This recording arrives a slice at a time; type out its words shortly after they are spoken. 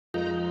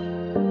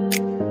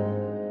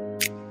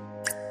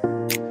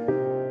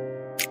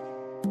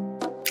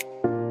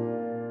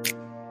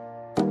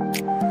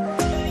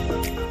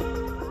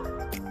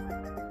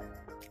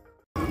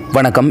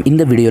வணக்கம்.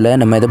 இந்த வீடியோவில்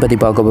நம்ம எதை பற்றி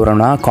பார்க்க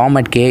போகிறோம்னா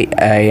COMEDK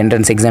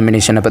என்ட்ரன்ஸ்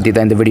எக்ஸாமினேஷனை பற்றி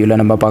தான் இந்த வீடியோவில்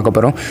நம்ம பார்க்க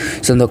போகிறோம்.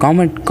 ஸோ இந்த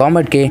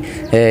COMEDK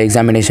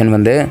எக்ஸாமினேஷன்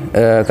வந்து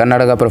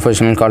கர்நாடகா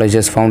ப்ரொஃபஷனல்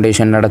காலேஜஸ்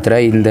ஃபவுண்டேஷன்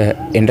நடத்துகிற இந்த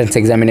என்ட்ரன்ஸ்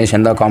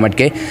எக்ஸாமினேஷன் தான்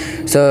COMEDK.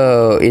 ஸோ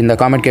இந்த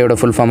COMEDKயோட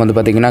ஃபுல் ஃபார்ம் வந்து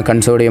பார்த்திங்கன்னா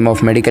consortium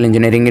of medical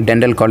engineering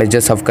dental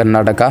colleges of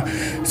Karnataka.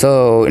 So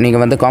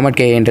நீங்கள் வந்து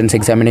COMEDK என்ட்ரன்ஸ்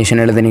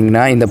எக்ஸாமினேஷன்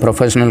எழுதுனீங்கன்னா இந்த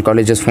ப்ரொஃபஷனல்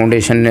காலேஜஸ்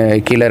ஃபவுண்டேஷன்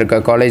கீழே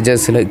இருக்க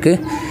காலேஜஸ்க்கு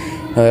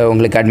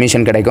உங்களுக்கு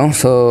அட்மிஷன் கிடைக்கும்.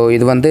 ஸோ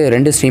இது வந்து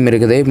 2 ஸ்ட்ரீம்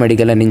இருக்குது,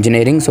 மெடிக்கல் அண்ட்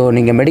இன்ஜினியரிங். ஸோ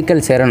நீங்கள்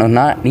மெடிக்கல்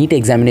சேரணும்னா நீட்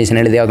எக்ஸாமினேஷன்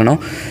எழுதி ஆகணும்.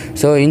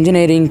 ஸோ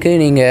இன்ஜினியரிங்க்கு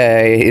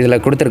நீங்கள் இதில்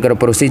கொடுத்துருக்கிற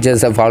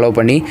ப்ரொசீஜர்ஸை ஃபாலோ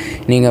பண்ணி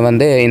நீங்கள்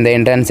வந்து இந்த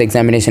என்ட்ரன்ஸ்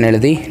எக்ஸாமினேஷன்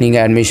எழுதி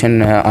நீங்கள் அட்மிஷன்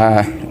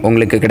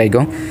உங்களுக்கு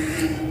கிடைக்கும்.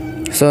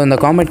 ஸோ இந்த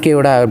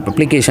COMEDKயோட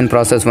அப்ளிகேஷன்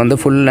ப்ராசஸ் வந்து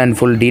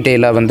ஃபுல்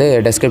டீட்டெயிலாக வந்து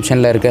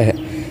டெஸ்கிரிப்ஷனில் இருக்க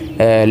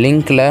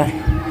லிங்க்கில்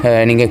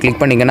நீங்கள்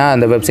கிளிக் பண்ணிங்கன்னா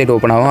அந்த வெப்சைட்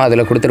ஓப்பன் ஆகும்.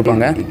 அதில்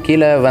கொடுத்துருப்பாங்க.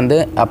 கீழே வந்து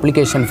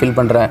அப்ளிகேஷன் ஃபில்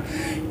பண்ணுற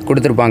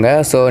கொடுத்துருப்பாங்க.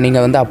 ஸோ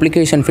நீங்கள் வந்து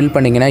அப்ளிகேஷன் ஃபில்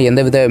பண்ணிங்கன்னா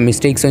எந்தவித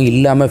மிஸ்டேக்ஸும்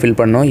இல்லாமல் ஃபில்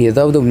பண்ணணும்.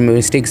 ஏதாவது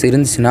மிஸ்டேக்ஸ்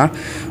இருந்துச்சுன்னா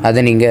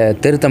அதை நீங்கள்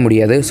திருத்த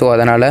முடியாது. ஸோ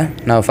அதனால்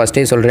நான்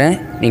ஃபஸ்ட்டே சொல்கிறேன்,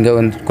 நீங்கள்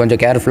வந்து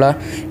கொஞ்சம்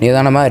கேர்ஃபுல்லாக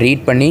நிதானமாக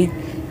ரீட் பண்ணி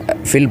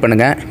ஃபில்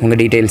பண்ணுங்கள் உங்கள்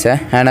டீட்டெயில்ஸை.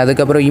 அண்ட்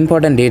அதுக்கப்புறம்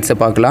இம்பார்ட்டன்ட் டேட்ஸை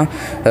பார்க்கலாம்.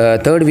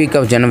 3rd வீக்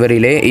ஆஃப்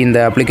ஜனவரியிலே இந்த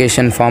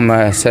அப்ளிகேஷன் ஃபார்ம்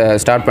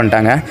ஸ்டார்ட்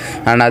பண்ணிட்டாங்க.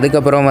 அண்ட்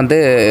அதுக்கப்புறம் வந்து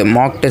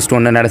மார்க் டெஸ்ட்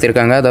ஒன்று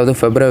நடத்தியிருக்காங்க, அதாவது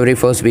February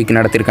 1st வீக்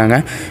நடத்தியிருக்காங்க.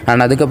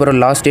 அண்ட் அதுக்கப்புறம்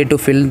last day to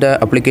fill the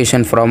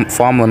application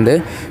form வந்து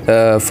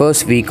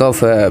 1st வீக்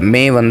ஆஃப்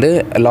மே வந்து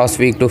last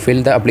week to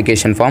fill the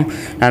application form.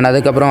 And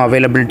அதுக்கப்புறம்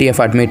availability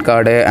of admit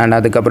card and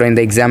அதுக்கப்புறம்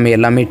இந்த எக்ஸாம்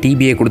எல்லாமே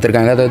TBA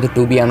கொடுத்துருக்காங்க, அதாவது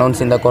டு பி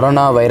அனௌன்ஸ். இந்த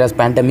கொரோனா வைரஸ்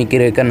பேண்டமிக்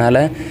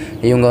இருக்கனால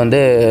இவங்க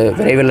வந்து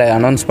விரைவில்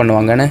அனௌன்ஸ்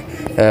பண்ணுவாங்கன்னு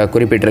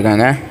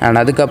குறிப்பிட்டிருக்காங்க. அண்ட்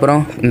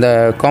அதுக்கப்புறம் இந்த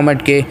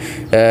COMEDK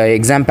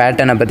எக்ஸாம்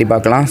பேட்டர்னை பற்றி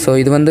பார்க்கலாம். ஸோ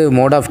இது வந்து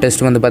மோட் ஆஃப்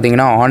டெஸ்ட் வந்து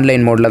பார்த்திங்கன்னா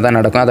ஆன்லைன் மோடில் தான்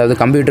நடக்கும், அதாவது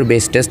கம்ப்யூட்டர்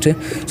பேஸ்ட் டெஸ்ட்டு.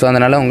 ஸோ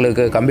அதனால்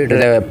உங்களுக்கு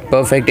கம்ப்யூட்டரில்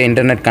பர்ஃபெக்ட்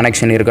இன்டர்நெட்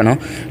கனெக்ஷன் இருக்கணும்.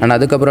 அண்ட்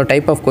அதுக்கப்புறம்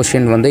டைப் ஆஃப்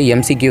கொஸ்டின் வந்து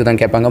MCQ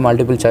தான் கேட்பாங்க,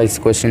 மல்டிபிள் சாய்ஸ்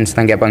கொஸ்டின்ஸ்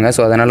தான் கேட்பாங்க.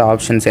 ஸோ அதனால்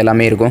ஆப்ஷன்ஸ்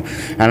எல்லாமே இருக்கும்.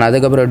 அண்ட்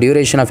அதுக்கப்புறம்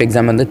டியூரேஷன் ஆஃப்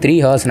எக்ஸாம் வந்து 3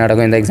 hours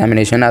நடக்கும் இந்த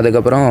எக்ஸாமினேஷன்.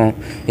 அதுக்கப்புறம்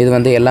இது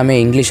வந்து எல்லாமே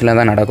இங்கிலீஷில்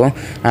தான் நடக்கும்.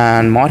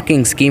 அண்ட்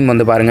மார்க்கிங் ஸ்கீம்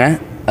வந்து பாருங்கள்,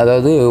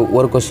 அதாவது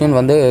ஒரு கொஸ்டின்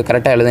வந்து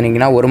கரெக்டாக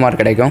எழுதுனீங்கன்னா 1 மார்க்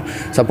கிடைக்கும்.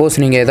 சப்போஸ்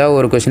நீங்கள் ஏதாவது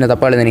ஒரு கொஸ்டினை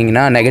தப்பாக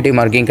எழுதுனீங்கன்னா நெகட்டிவ்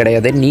மார்க்கிங்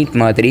கிடையாது, நீட்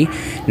மாதிரி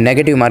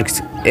நெகட்டிவ்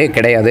மார்க்ஸே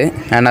கிடையாது.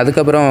 அண்ட்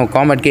அதுக்கப்புறம்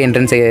COMEDK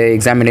என்ட்ரன்ஸ்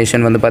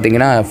எக்ஸாமினேஷன் வந்து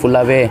பார்த்திங்கன்னா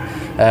ஃபுல்லாகவே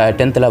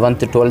 10th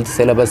 11th 12th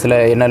சிலபஸில்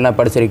என்னென்ன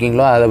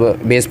படிச்சிருக்கீங்களோ அதை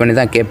பேஸ் பண்ணி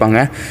தான் கேட்பாங்க.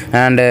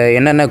 அண்டு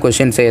என்னென்ன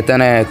கொஷின்ஸ்,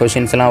 எத்தனை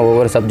கொஷின்ஸ்லாம்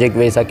ஒவ்வொரு சப்ஜெக்ட்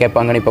வைஸாக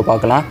கேட்பாங்கன்னு இப்போ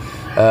பார்க்கலாம்.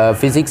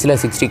 ஃபிசிக்ஸில்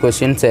 60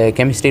 கொஷின்ஸ்,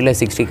 கெமிஸ்ட்ரியில்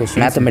 60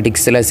 கொஷின்,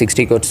 மேத்தமெட்டிக்ஸில்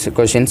 60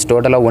 கொஷின்ஸ்,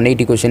 டோட்டலாக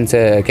 180 கொஷின்ஸ்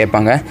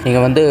கேட்பாங்க.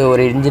 நீங்கள் வந்து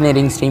ஒரு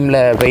இன்ஜினியரிங் ஸ்ட்ரீமில்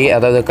போய்,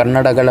 அதாவது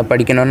கர்நாடகாவில்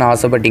படிக்கணும்னு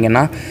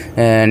ஆசைப்பட்டீங்கன்னா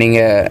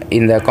நீங்கள்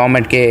இந்த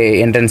COMEDK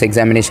என்ட்ரன்ஸ்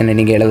எக்ஸாமினேஷனை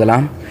நீங்கள்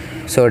எழுதலாம்.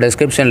 ஸோ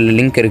டெஸ்கிரிப்ஷனில்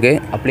லிங்க்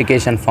இருக்குது,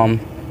 அப்ளிகேஷன் ஃபார்ம்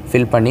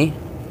ஃபில் பண்ணி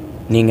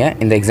நீங்கள்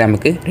இந்த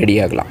எக்ஸாமுக்கு ரெடி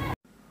ஆகலாம்.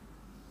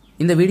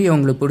 இந்த வீடியோ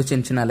உங்களுக்கு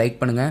பிடிச்சிருந்துச்சுன்னா லைக்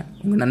பண்ணுங்கள்,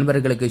 உங்கள்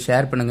நண்பர்களுக்கு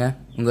ஷேர் பண்ணுங்கள்,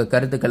 உங்கள்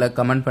கருத்துக்களை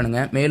கமெண்ட்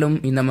பண்ணுங்கள். மேலும்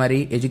இந்த மாதிரி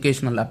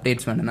எஜுகேஷனல்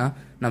அப்டேட்ஸ் வேணும்னா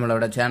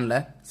நம்மளோட சேனலை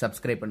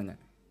சப்ஸ்கிரைப் பண்ணுங்கள்.